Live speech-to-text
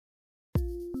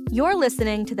You're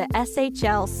listening to the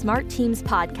SHL Smart Teams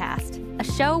Podcast, a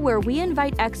show where we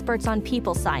invite experts on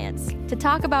people science to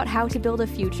talk about how to build a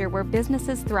future where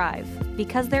businesses thrive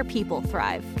because their people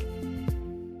thrive.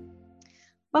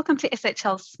 Welcome to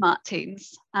SHL Smart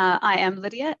Teams. I am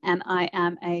Lydia and I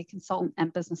am a consultant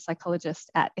and business psychologist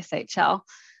at SHL.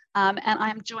 And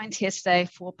I am joined here today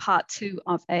for part two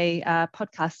of a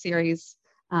podcast series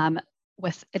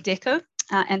with Adecco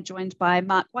and joined by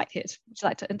Mark Whitehead. Would you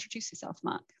like to introduce yourself,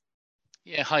 Mark?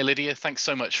 Yeah, hi Lydia. Thanks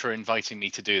so much for inviting me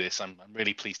to do this. I'm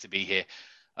really pleased to be here.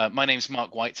 My name's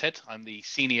Mark Whitehead. I'm the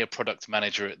Senior Product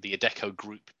Manager at the Adecco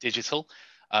Group Digital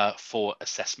for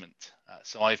assessment.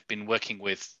 So I've been working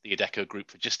with the Adecco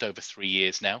Group for just over 3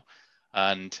 years now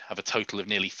and have a total of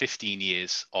nearly 15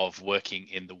 years of working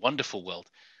in the wonderful world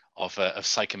of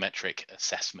psychometric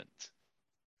assessment.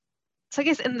 So I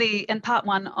guess in part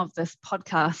one of this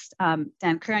podcast,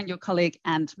 Dan Curran, your colleague,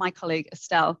 and my colleague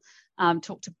Estelle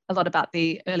talked a lot about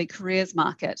the early careers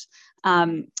market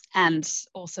and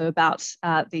also about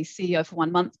the CEO for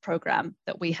 1 month program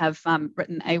that we have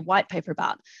written a white paper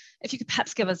about. If you could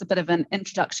perhaps give us a bit of an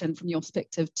introduction from your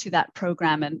perspective to that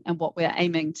program and what we're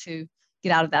aiming to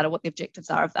get out of that or what the objectives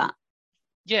are of that.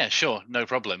 Yeah, sure, no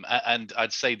problem. And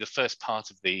I'd say the first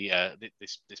part of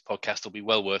this podcast will be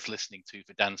well worth listening to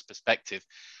for Dan's perspective.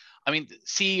 I mean,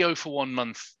 CEO for 1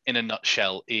 month in a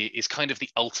nutshell is kind of the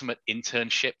ultimate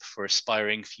internship for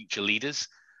aspiring future leaders.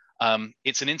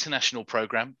 It's an international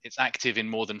program. It's active in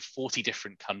more than 40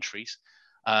 different countries.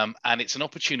 And it's an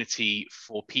opportunity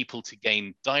for people to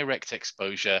gain direct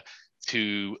exposure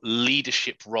to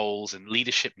leadership roles and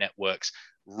leadership networks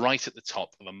right at the top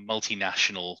of a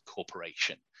multinational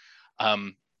corporation.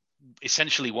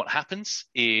 Essentially what happens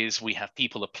is we have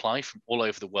people apply from all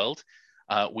over the world.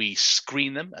 We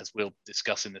screen them, as we'll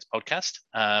discuss in this podcast,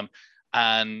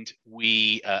 and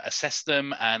we assess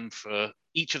them. And for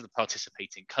each of the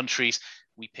participating countries,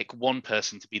 we pick one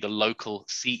person to be the local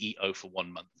CEO for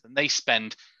 1 month. And they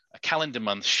spend a calendar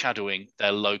month shadowing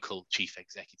their local chief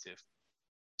executive.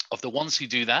 Of the ones who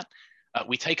do that,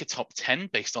 we take a top 10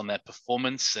 based on their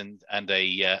performance and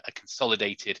a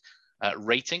consolidated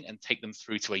rating and take them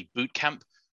through to a boot camp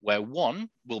where one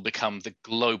will become the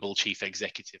global chief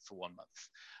executive for 1 month.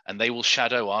 And they will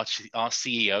shadow our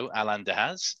CEO, Alain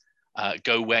Dehaze,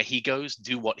 go where he goes,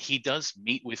 do what he does,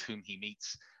 meet with whom he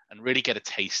meets, and really get a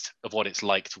taste of what it's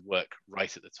like to work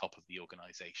right at the top of the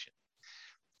organization.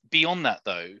 Beyond that,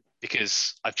 though,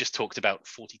 because I've just talked about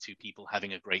 42 people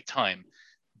having a great time,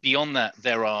 beyond that,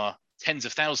 there are tens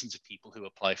of thousands of people who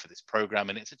apply for this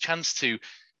program, and it's a chance to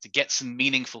get some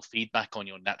meaningful feedback on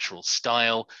your natural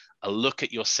style, a look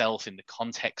at yourself in the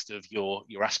context of your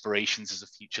aspirations as a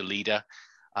future leader.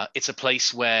 It's a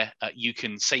place where you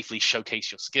can safely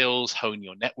showcase your skills, hone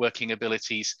your networking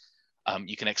abilities.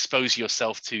 You can expose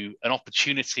yourself to an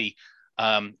opportunity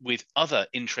with other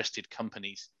interested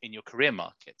companies in your career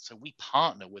market. So we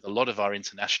partner with a lot of our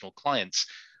international clients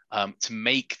to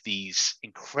make these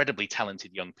incredibly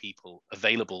talented young people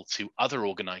available to other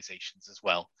organizations as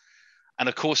well. And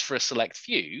of course, for a select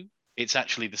few, it's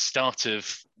actually the start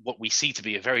of what we see to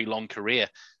be a very long career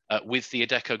with the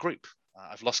Adecco Group.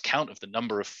 I've lost count of the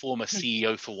number of former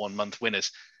CEO for 1 month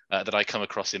winners that I come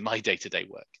across in my day-to-day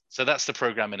work. So that's the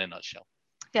program in a nutshell.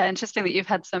 Yeah, interesting that you've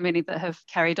had so many that have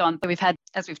carried on. We've had,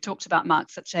 as we've talked about, Mark,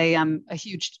 such a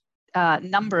huge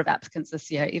number of applicants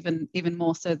this year, even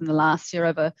more so than the last year,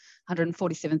 over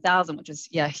 147,000, which is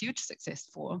a huge success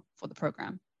for the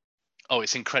program. Oh,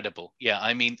 it's incredible. Yeah,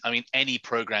 I mean, any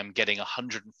program getting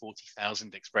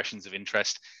 140,000 expressions of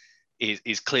interest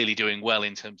is clearly doing well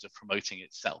in terms of promoting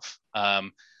itself.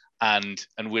 And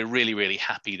we're really, really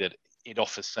happy that it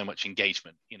offers so much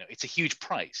engagement. You know, it's a huge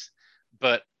prize,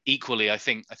 but equally, I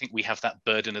think we have that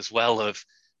burden as well of,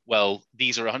 well,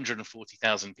 these are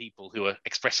 140,000 people who are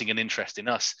expressing an interest in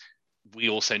us. We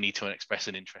also need to express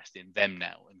an interest in them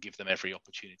now and give them every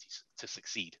opportunity to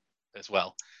succeed as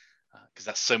well. Because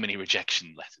that's so many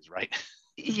rejection letters, right?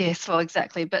 Yes, well,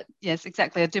 exactly. But yes,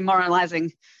 exactly. A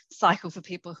demoralizing cycle for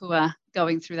people who are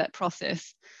going through that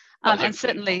process. And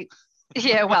certainly,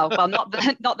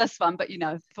 not this one, but, in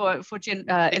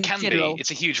general.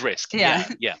 It's a huge risk. Yeah,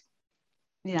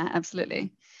 Yeah,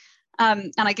 absolutely.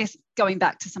 And I guess going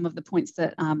back to some of the points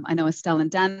that I know Estelle and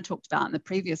Dan talked about in the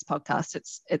previous podcast,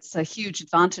 it's a huge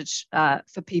advantage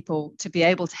for people to be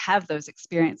able to have those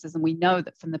experiences. And we know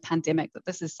that from the pandemic that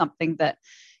this is something that,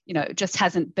 just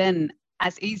hasn't been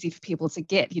as easy for people to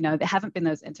get. There haven't been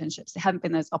those internships, there haven't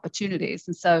been those opportunities.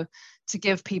 And so to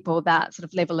give people that sort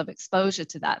of level of exposure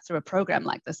to that through a program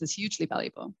like this is hugely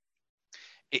valuable.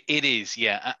 It is,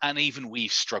 yeah. And even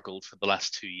we've struggled for the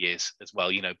last 2 years as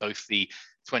well. Both the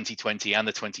 2020 and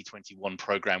the 2021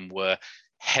 program were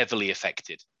heavily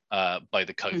affected by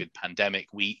the COVID pandemic.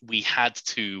 We had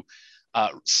to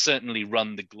certainly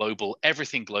run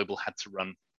everything global had to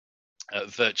run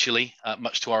virtually,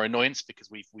 much to our annoyance, because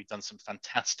we've done some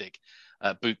fantastic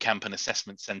boot camp and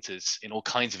assessment centers in all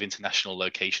kinds of international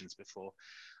locations before.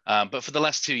 But for the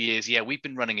last 2 years, we've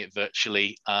been running it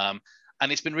virtually.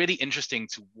 And it's been really interesting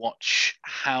to watch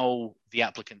how the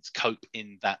applicants cope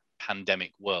in that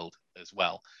pandemic world as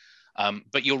well.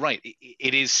 But you're right,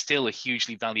 it is still a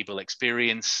hugely valuable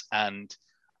experience, and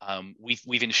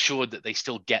we've ensured that they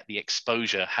still get the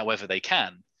exposure however they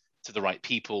can to the right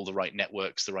people, the right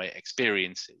networks, the right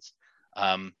experiences.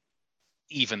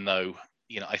 Even though,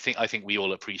 I think we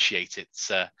all appreciate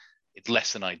it's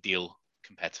less than ideal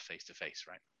compared to face-to-face,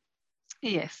 right?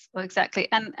 Yes, well, exactly.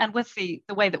 And with the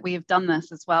way that we have done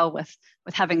this as well, with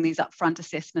having these upfront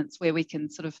assessments where we can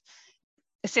sort of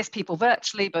assess people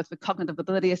virtually, both with cognitive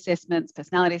ability assessments,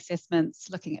 personality assessments,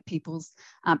 looking at people's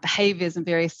behaviors in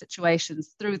various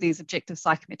situations through these objective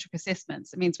psychometric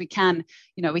assessments. It means we can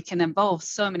involve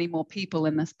so many more people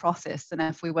in this process than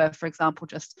if we were, for example,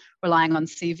 just relying on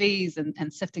CVs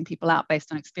and sifting people out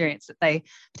based on experience that they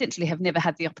potentially have never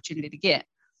had the opportunity to get.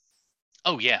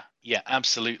 Oh, yeah,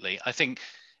 absolutely. I think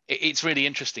it's really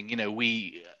interesting.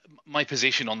 My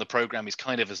position on the program is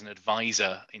kind of as an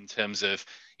advisor in terms of,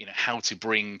 how to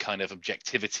bring kind of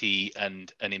objectivity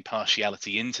and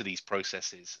impartiality into these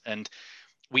processes. And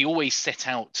we always set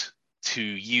out to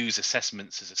use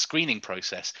assessments as a screening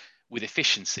process with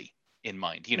efficiency in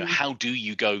mind. How do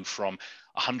you go from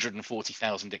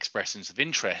 140,000 expressions of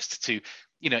interest to,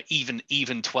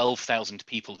 even 12,000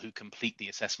 people who complete the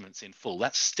assessments in full?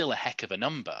 That's still a heck of a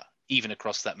number, even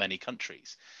across that many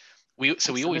countries. We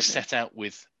always set out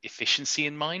with efficiency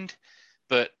in mind,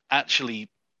 but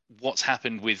actually what's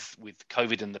happened with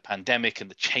COVID and the pandemic and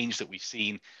the change that we've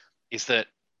seen is that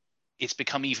it's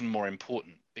become even more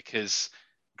important, because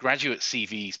graduate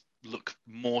CVs look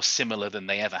more similar than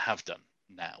they ever have done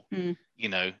now.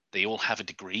 They all have a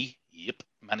degree. Yep,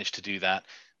 managed to do that.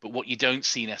 But what you don't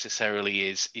see necessarily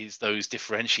is those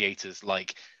differentiators,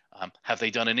 like have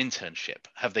they done an internship?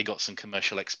 Have they got some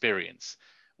commercial experience?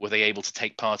 Were they able to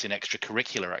take part in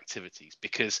extracurricular activities?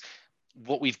 Because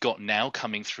what we've got now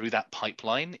coming through that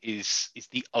pipeline is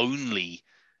the only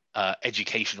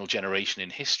educational generation in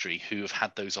history who have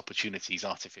had those opportunities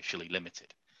artificially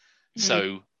limited.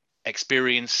 So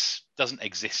experience doesn't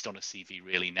exist on a CV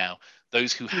really now.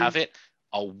 Those who have it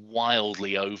are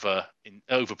wildly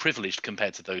overprivileged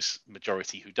compared to those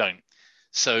majority who don't.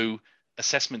 So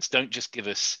assessments don't just give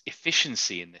us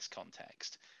efficiency in this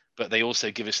context, but they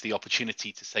also give us the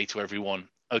opportunity to say to everyone,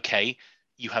 okay,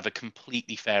 you have a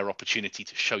completely fair opportunity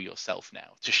to show yourself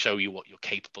now, to show you what you're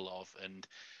capable of, and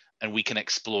we can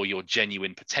explore your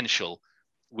genuine potential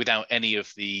without any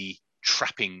of the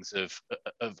trappings of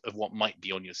what might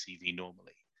be on your CV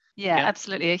normally. Yeah,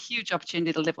 absolutely. A huge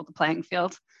opportunity to level the playing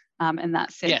field in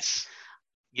that sense. Yes.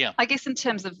 Yeah. I guess in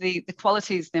terms of the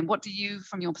qualities then, what do you,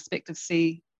 from your perspective,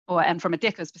 see, and from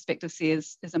Adecco's perspective, see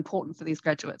is important for these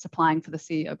graduates applying for the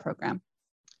CEO program?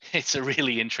 It's a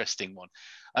really interesting one.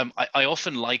 I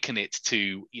often liken it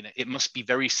to, it must be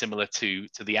very similar to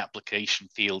the application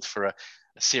field for a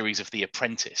series of The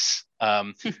Apprentice.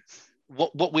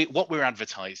 What we're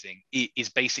advertising is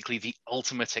basically the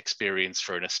ultimate experience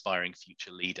for an aspiring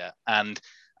future leader, and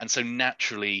so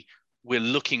naturally we're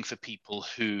looking for people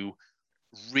who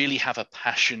really have a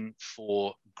passion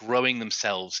for growing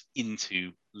themselves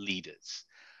into leaders.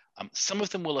 Some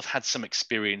of them will have had some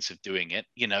experience of doing it.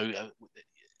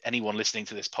 Anyone listening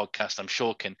to this podcast, I'm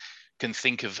sure, can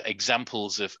think of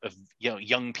examples of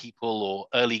young people or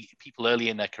early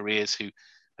in their careers who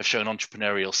have shown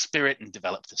entrepreneurial spirit and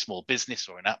developed a small business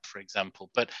or an app, for example.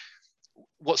 But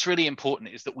what's really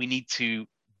important is that we need to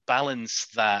balance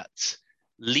that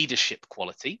leadership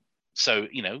quality. So,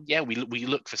 we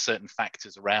look for certain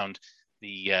factors around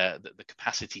the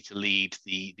capacity to lead,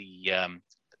 the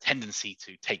tendency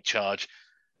to take charge,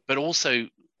 but also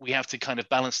we have to kind of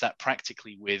balance that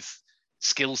practically with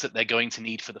skills that they're going to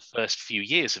need for the first few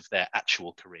years of their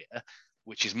actual career,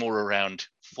 which is more around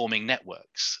forming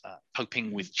networks,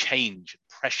 coping with change,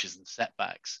 pressures and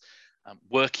setbacks,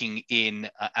 working in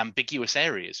ambiguous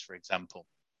areas, for example.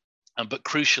 But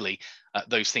crucially,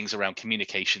 those things around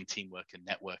communication, teamwork, and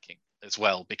networking as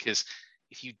well. Because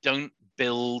if you don't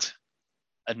build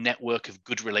a network of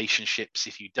good relationships,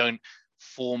 if you don't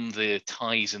form the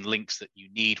ties and links that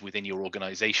you need within your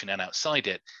organization and outside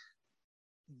it,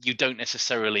 you don't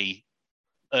necessarily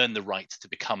earn the right to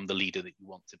become the leader that you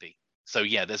want to be. So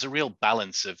yeah, there's a real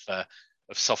balance of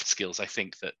soft skills, I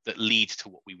think, that lead to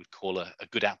what we would call a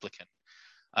good applicant.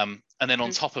 And then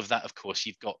on top of that, of course,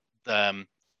 you've got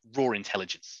raw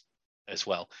intelligence as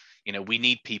well. We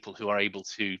need people who are able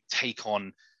to take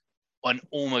on an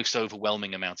almost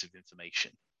overwhelming amount of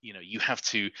information. You have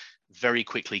to very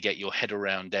quickly get your head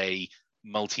around a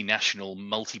multinational,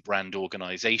 multi-brand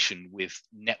organization with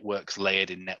networks layered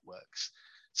in networks.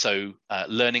 So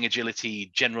learning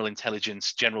agility, general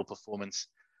intelligence, general performance.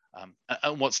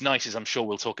 And what's nice is, I'm sure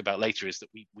we'll talk about later, is that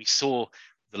we saw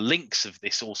the links of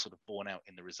this all sort of borne out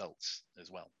in the results as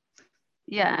well.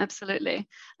 Yeah, absolutely.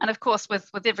 And of course, with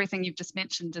everything you've just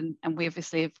mentioned, and we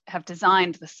obviously have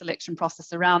designed the selection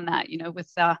process around that,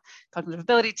 with our cognitive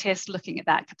ability test, looking at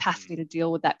that capacity to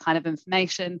deal with that kind of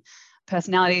information,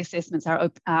 personality assessments,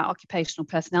 our occupational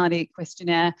personality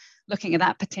questionnaire, looking at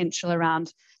that potential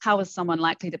around how is someone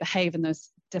likely to behave in those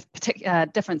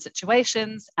different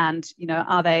situations, and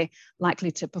are they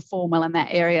likely to perform well in that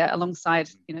area, alongside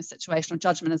situational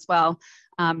judgment as well.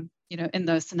 In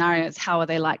those scenarios, how are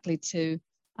they likely to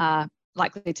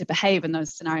behave in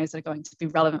those scenarios that are going to be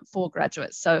relevant for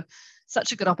graduates? So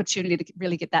such a good opportunity to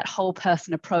really get that whole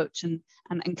person approach and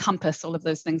encompass all of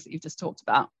those things that you've just talked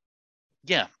about.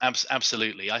 Yeah,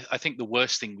 absolutely. I think the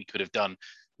worst thing we could have done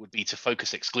would be to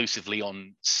focus exclusively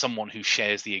on someone who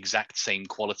shares the exact same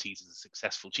qualities as a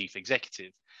successful chief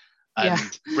executive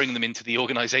and bring them into the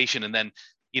organization. And then,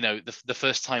 the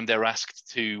first time they're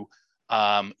asked to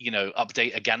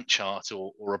update a Gantt chart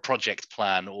or a project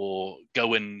plan, or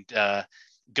go and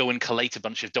collate a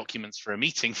bunch of documents for a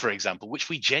meeting, for example, which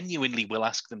we genuinely will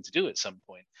ask them to do at some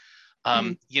point.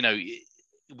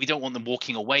 We don't want them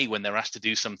walking away when they're asked to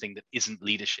do something that isn't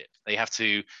leadership. They have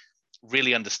to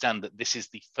really understand that this is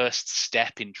the first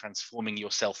step in transforming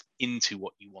yourself into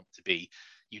what you want to be.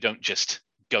 You don't just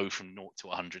go from 0 to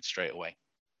 100 straight away.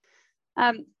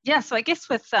 So I guess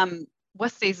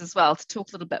with these as well, to talk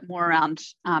a little bit more around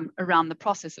the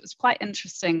process, it was quite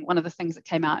interesting. One of the things that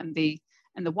came out in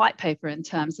the white paper in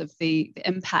terms of the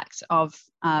impact of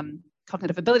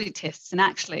cognitive ability tests, and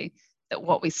actually that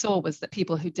what we saw was that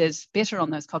people who did better on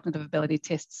those cognitive ability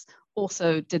tests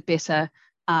also did better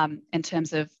in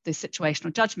terms of the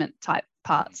situational judgment type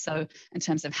parts. So in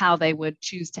terms of how they would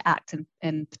choose to act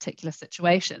in particular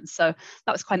situations. So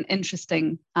that was quite an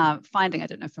interesting finding. I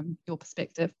don't know, from your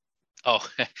perspective. Oh,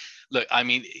 look, I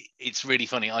mean, it's really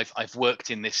funny. I've worked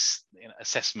in this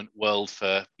assessment world for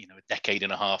a decade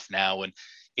and a half now, and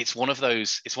it's one of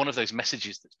those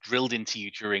messages that's drilled into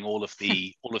you during all of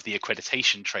the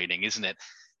accreditation training, isn't it?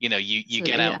 You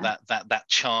get out that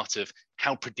chart of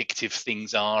how predictive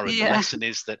things are, and the lesson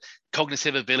is that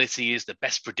cognitive ability is the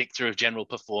best predictor of general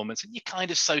performance, and you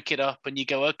kind of soak it up and you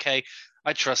go, okay,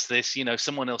 I trust this.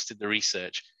 Someone else did the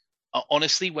research.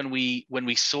 Honestly, when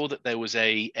we saw that there was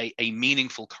a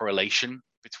meaningful correlation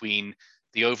between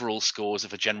the overall scores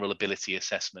of a general ability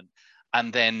assessment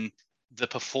and then the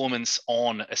performance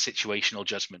on a situational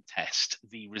judgment test,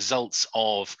 the results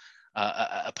of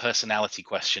a personality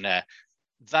questionnaire,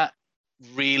 it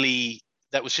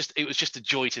was just a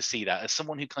joy to see that. As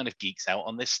someone who kind of geeks out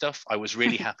on this stuff, I was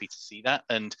really happy to see that.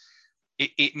 And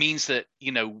it means that,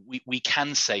 we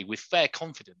can say with fair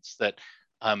confidence that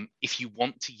if you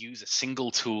want to use a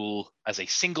single tool as a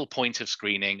single point of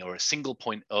screening or a single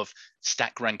point of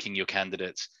stack ranking your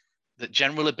candidates, that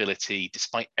general ability,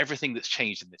 despite everything that's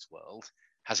changed in this world,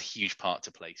 has a huge part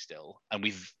to play still. And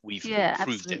we've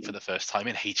proved it for the first time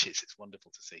in ages. It's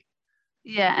wonderful to see.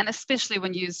 Yeah, and especially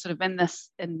when used sort of in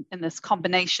this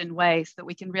combination way, so that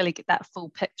we can really get that full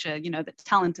picture, that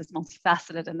talent is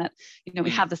multifaceted, and that, we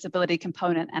have this ability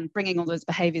component, and bringing all those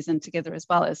behaviors in together as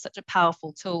well is such a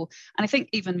powerful tool. And I think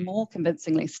even more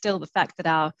convincingly still, the fact that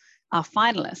our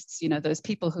finalists, those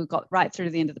people who got right through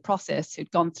to the end of the process,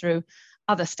 who'd gone through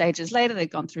other stages later,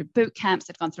 they'd gone through boot camps,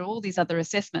 they'd gone through all these other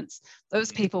assessments,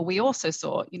 those people we also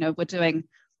saw, were doing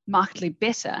markedly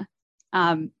better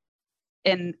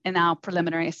in our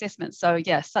preliminary assessment. So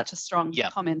such a strong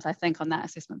comment, I think, on that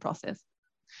assessment process.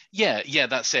 Yeah,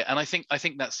 that's it. And I think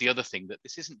that's the other thing, that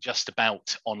this isn't just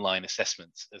about online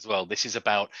assessments as well. This is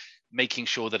about making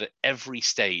sure that at every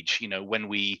stage, when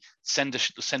we send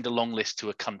a long list to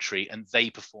a country and they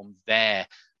perform their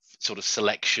sort of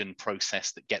selection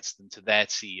process that gets them to their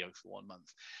CEO for 1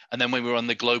 month, and then when we're on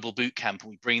the global boot camp and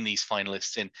we bring these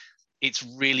finalists in, it's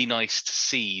really nice to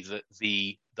see that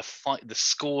the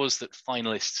scores that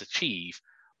finalists achieve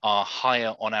are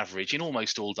higher on average in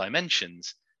almost all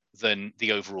dimensions than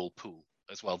the overall pool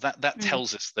as well. That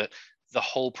tells us that the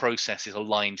whole process is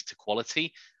aligned to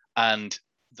quality, and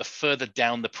the further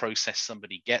down the process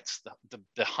somebody gets,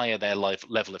 the higher their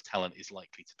level of talent is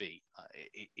likely to be.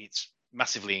 It's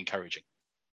massively encouraging.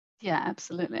 Yeah,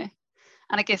 absolutely.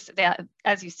 And I guess that,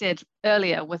 as you said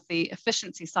earlier, with the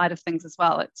efficiency side of things as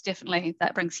well, it's definitely,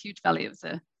 that brings huge value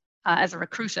as a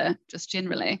recruiter, just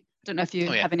generally. I don't know if you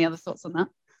have any other thoughts on that.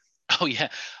 Oh yeah,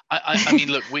 I mean,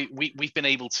 look, we've been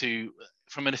able to,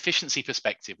 from an efficiency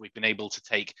perspective, we've been able to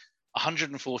take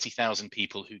 140,000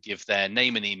 people who give their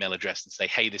name and email address and say,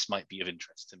 hey, this might be of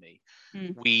interest to me.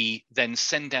 We then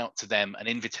send out to them an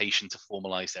invitation to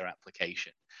formalize their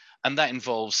application. And that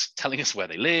involves telling us where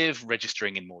they live,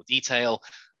 registering in more detail,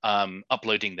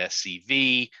 uploading their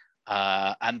CV,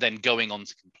 and then going on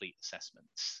to complete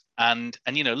assessments. And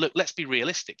you know, look, let's be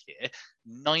realistic here.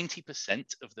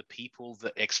 90% of the people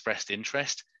that expressed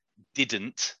interest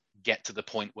didn't get to the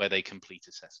point where they complete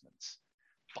assessments.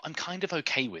 But I'm kind of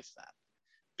okay with that,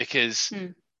 because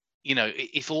you know,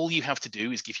 if all you have to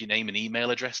do is give your name and email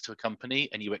address to a company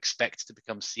and you expect to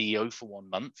become CEO for 1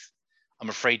 month, I'm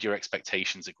afraid your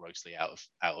expectations are grossly out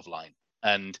of line.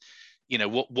 And you know,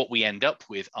 what we end up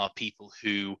with are people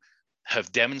who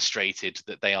have demonstrated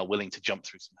that they are willing to jump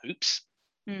through some hoops,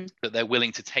 that they're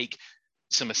willing to take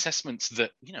some assessments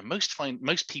that, you know,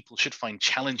 most people should find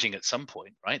challenging at some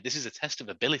point, right? This is a test of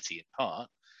ability in part.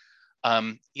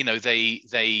 You know,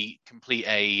 they complete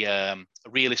a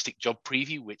realistic job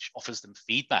preview, which offers them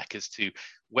feedback as to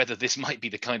whether this might be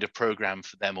the kind of program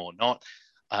for them or not.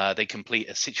 They complete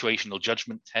a situational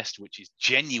judgment test, which is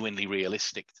genuinely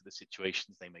realistic to the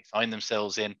situations they may find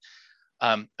themselves in.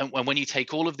 And when you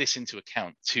take all of this into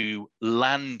account, to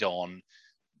land on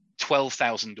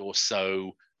 12,000 or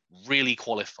so really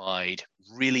qualified,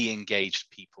 really engaged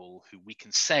people who we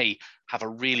can say have a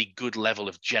really good level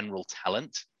of general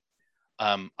talent,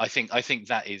 I think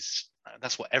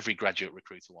that's what every graduate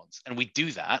recruiter wants. And we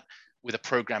do that with a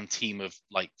program team of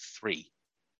like 3.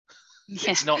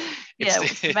 Yeah.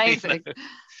 It's amazing.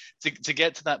 To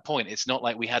get to that point, it's not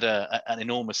like we had an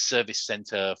enormous service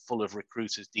center full of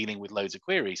recruiters dealing with loads of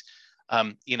queries.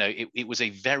 You know, it was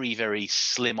a very, very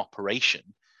slim operation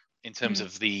in terms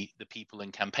of the people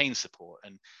and campaign support.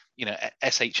 And, you know,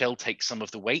 SHL takes some of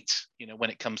the weight, you know,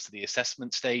 when it comes to the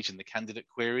assessment stage and the candidate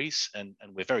queries, and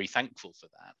we're very thankful for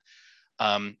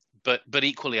that. But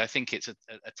equally, I think it's a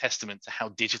testament to how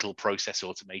digital process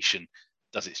automation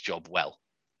does its job well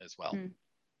as well.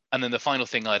 And then the final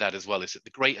thing I'd add as well is that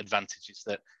the great advantage is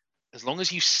that as long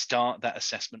as you start that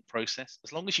assessment process,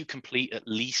 as long as you complete at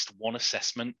least one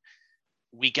assessment,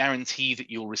 we guarantee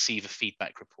that you'll receive a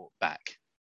feedback report back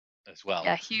as well.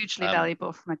 Yeah, hugely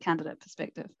valuable from a candidate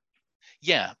perspective.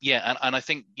 Yeah, and I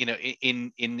think, you know,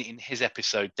 in his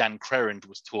episode, Dan Crerand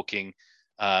was talking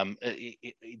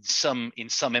in some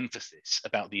emphasis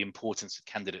about the importance of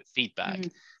candidate feedback,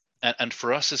 and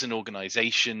for us as an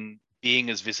organization,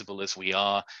 being as visible as we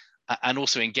are, and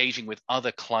also engaging with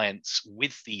other clients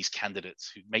with these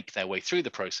candidates who make their way through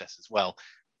the process as well,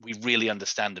 we really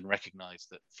understand and recognize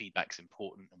that feedback's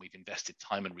important, and we've invested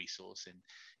time and resource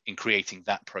in creating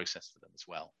that process for them as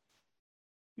well.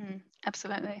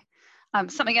 Absolutely.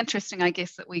 Something interesting, I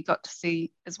guess, that we got to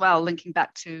see as well, linking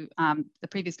back to the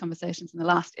previous conversations in the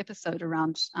last episode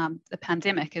around the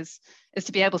pandemic, is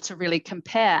to be able to really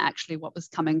compare actually what was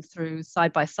coming through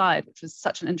side by side, which was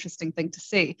such an interesting thing to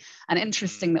see. And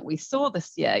interesting that we saw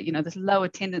this year, you know, this lower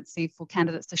tendency for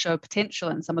candidates to show potential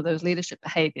in some of those leadership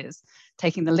behaviors,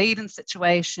 taking the lead in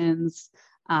situations,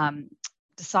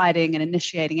 deciding and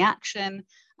initiating action,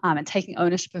 and taking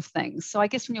ownership of things. So I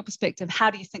guess from your perspective,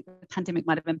 how do you think the pandemic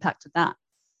might have impacted that?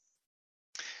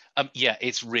 Yeah,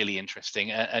 it's really interesting.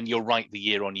 And you're right, the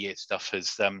year-on-year stuff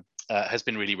has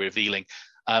been really revealing.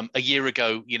 A year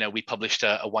ago, you know, we published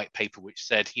a white paper which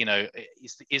said, you know,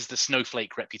 is the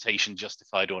snowflake reputation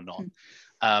justified or not?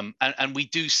 And we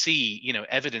do see, you know,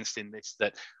 evidence in this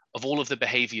that of all of the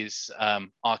behaviors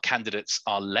our candidates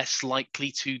are less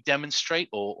likely to demonstrate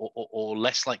or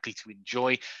less likely to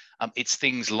enjoy, it's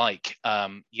things like,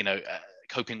 you know,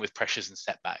 coping with pressures and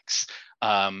setbacks.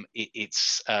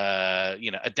 It's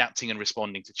you know, adapting and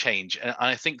responding to change. And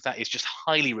I think that is just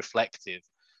highly reflective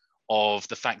of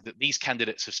the fact that these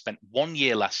candidates have spent 1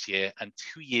 year last year and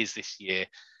 2 years this year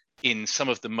in some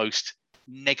of the most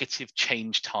negative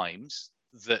change times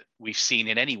that we've seen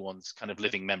in anyone's kind of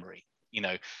living memory. You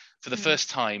know, for the first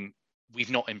time, we've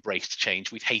not embraced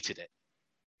change. We've hated it.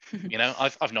 You know,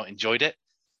 I've not enjoyed it.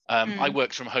 I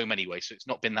worked from home anyway, so it's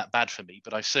not been that bad for me,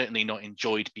 but I've certainly not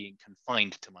enjoyed being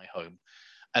confined to my home.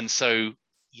 And so,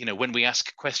 you know, when we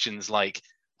ask questions like,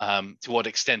 to what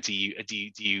extent do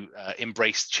you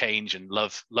embrace change and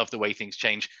love the way things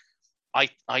change,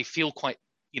 I feel quite,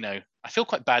 you know, I feel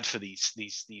quite bad for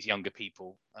these younger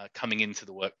people coming into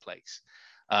the workplace.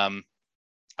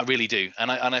 I really do.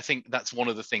 And I think that's one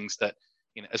of the things that,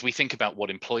 you know, as we think about what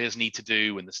employers need to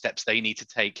do and the steps they need to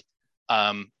take,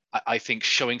 I think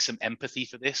showing some empathy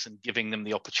for this and giving them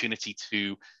the opportunity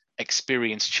to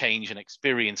experience change and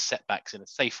experience setbacks in a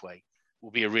safe way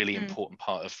will be a really important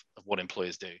part of what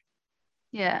employers do.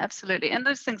 Yeah, absolutely. And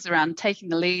those things around taking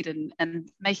the lead and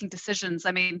making decisions.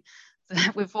 I mean,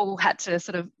 we've all had to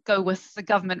sort of go with the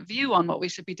government view on what we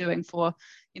should be doing for,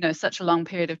 such a long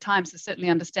period of time. So certainly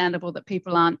understandable that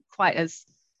people aren't quite as,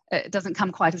 it doesn't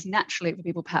come quite as naturally for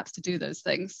people perhaps to do those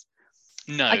things.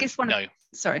 No, I guess no.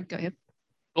 Sorry, go ahead.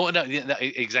 Oh, no,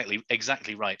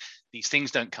 exactly right. These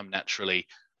things don't come naturally.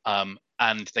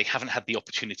 And they haven't had the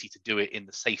opportunity to do it in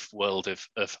the safe world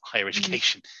of higher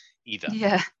education either.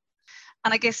 Yeah.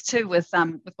 And I guess too, with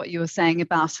what you were saying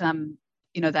about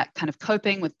that kind of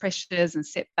coping with pressures and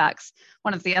setbacks,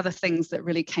 one of the other things that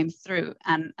really came through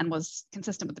and was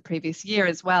consistent with the previous year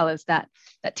as well is that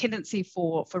tendency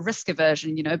for risk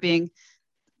aversion, being,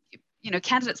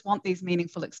 candidates want these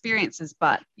meaningful experiences,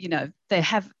 but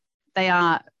they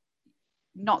are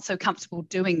not so comfortable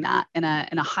doing that in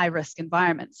a high risk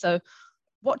environment. So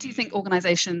what do you think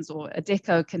organizations or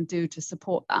Adecco can do to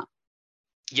support that?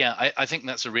 Yeah, I think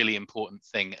that's a really important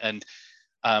thing. And,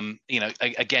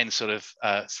 again, sort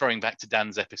of throwing back to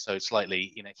Dan's episode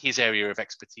slightly, his area of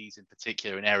expertise in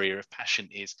particular, an area of passion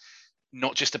is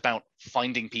not just about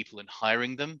finding people and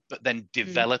hiring them, but then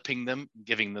developing them,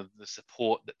 giving them the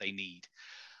support that they need.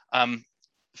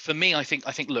 For me, I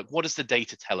think, look, what does the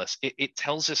data tell us? It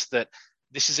tells us that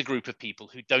this is a group of people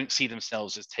who don't see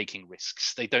themselves as taking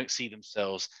risks. They don't see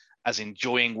themselves as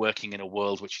enjoying working in a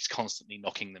world which is constantly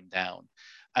knocking them down.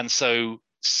 And so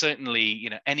certainly,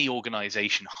 any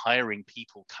organization hiring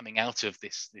people coming out of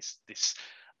this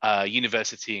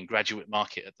university and graduate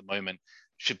market at the moment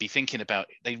should be thinking about,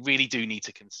 they really do need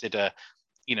to consider,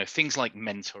 things like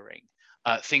mentoring,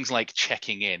 things like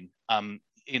checking in.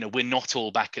 We're not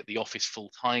all back at the office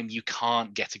full time. You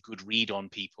can't get a good read on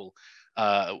people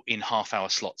in half-hour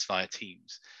slots via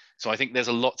Teams. So I think there's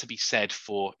a lot to be said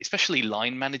for, especially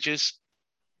line managers,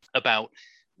 about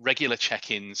regular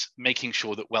check-ins, making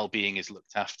sure that well-being is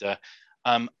looked after,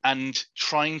 and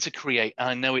trying to create, and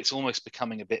I know it's almost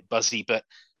becoming a bit buzzy, but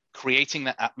creating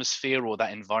that atmosphere or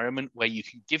that environment where you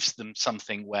can give them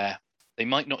something where they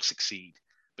might not succeed,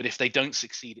 but if they don't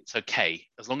succeed, it's okay,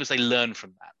 as long as they learn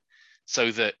from that, so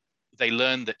that they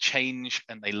learn that change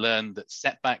and they learn that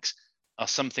setbacks are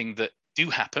something that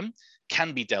do happen,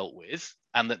 can be dealt with,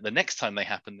 and that the next time they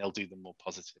happen, they'll do them more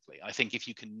positively. I think if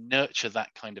you can nurture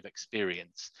that kind of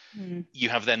experience, you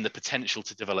have then the potential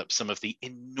to develop some of the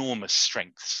enormous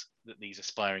strengths that these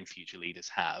aspiring future leaders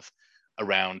have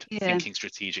around thinking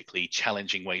strategically,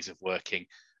 challenging ways of working,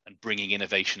 and bringing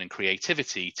innovation and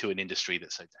creativity to an industry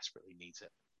that so desperately needs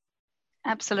it.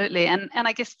 Absolutely. And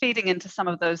I guess feeding into some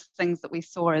of those things that we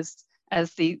saw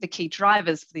as the key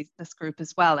drivers for this group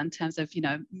as well, in terms of,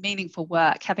 meaningful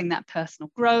work, having that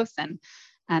personal growth and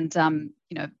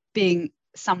being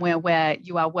somewhere where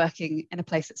you are working in a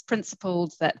place that's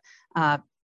principled, that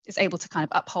is able to kind of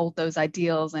uphold those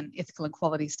ideals and ethical and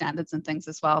quality standards and things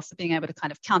as well. So being able to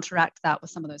kind of counteract that with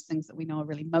some of those things that we know are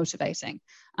really motivating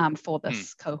for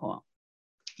this cohort.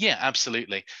 Yeah,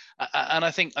 absolutely. And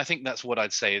I think that's what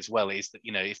I'd say as well, is that,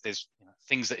 if there's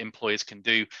things that employers can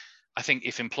do, I think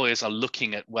if employers are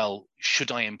looking at, well,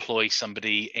 should I employ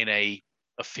somebody in a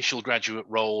official graduate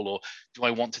role, or do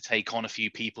I want to take on a few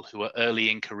people who are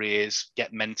early in careers,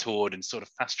 get mentored and sort of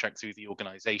fast track through the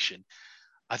organization?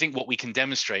 I think what we can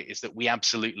demonstrate is that we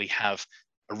absolutely have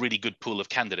a really good pool of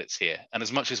candidates here. And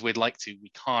as much as we'd like to,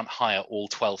 we can't hire all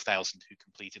 12,000 who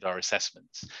completed our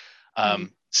assessments.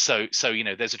 So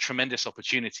there's a tremendous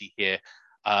opportunity here,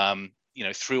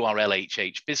 through our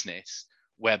LHH business,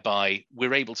 whereby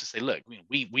we're able to say, look,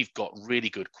 we've got really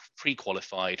good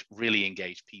pre-qualified, really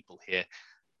engaged people here.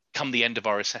 Come the end of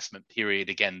our assessment period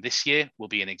again this year, we'll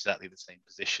be in exactly the same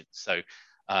position. So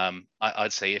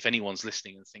I'd say if anyone's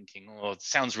listening and thinking, oh, it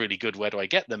sounds really good, where do I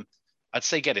get them? I'd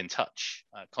say get in touch.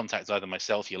 Contact either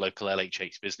myself, your local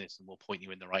LHH business, and we'll point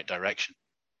you in the right direction.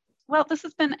 Well, this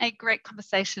has been a great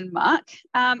conversation, Mark.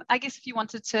 I guess if you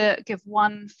wanted to give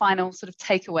one final sort of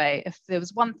takeaway, if there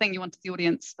was one thing you wanted the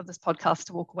audience of this podcast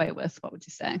to walk away with, what would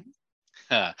you say?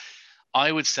 I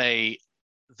would say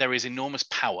there is enormous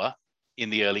power in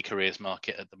the early careers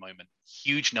market at the moment.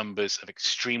 Huge numbers of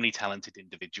extremely talented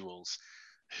individuals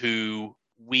who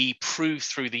we prove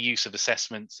through the use of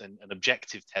assessments and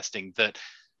objective testing that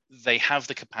they have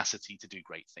the capacity to do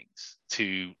great things,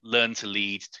 to learn to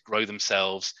lead, to grow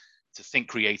themselves, to think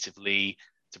creatively,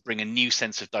 to bring a new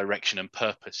sense of direction and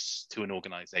purpose to an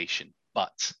organization.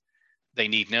 But they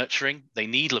need nurturing, they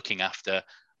need looking after.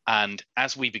 And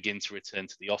as we begin to return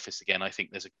to the office again, I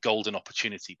think there's a golden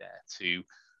opportunity there to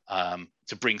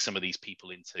to bring some of these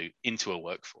people into a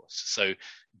workforce. So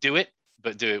do it,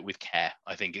 but do it with care,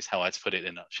 I think is how I'd put it in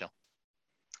a nutshell.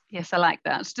 Yes, I like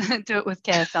that. Do it with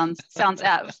care sounds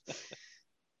apt.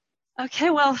 Okay,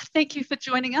 well, thank you for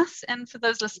joining us. And for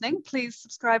those listening, please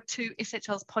subscribe to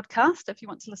SHL's podcast if you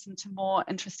want to listen to more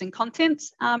interesting content.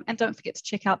 And don't forget to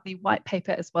check out the white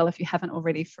paper as well if you haven't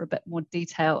already, for a bit more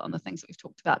detail on the things that we've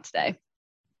talked about today.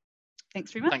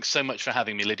 Thanks very much. Thanks so much for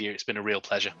having me, Lydia. It's been a real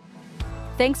pleasure.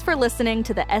 Thanks for listening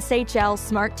to the SHL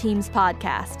Smart Teams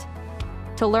podcast.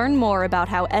 To learn more about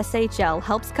how SHL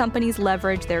helps companies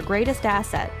leverage their greatest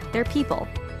asset, their people,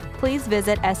 please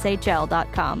visit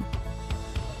shl.com.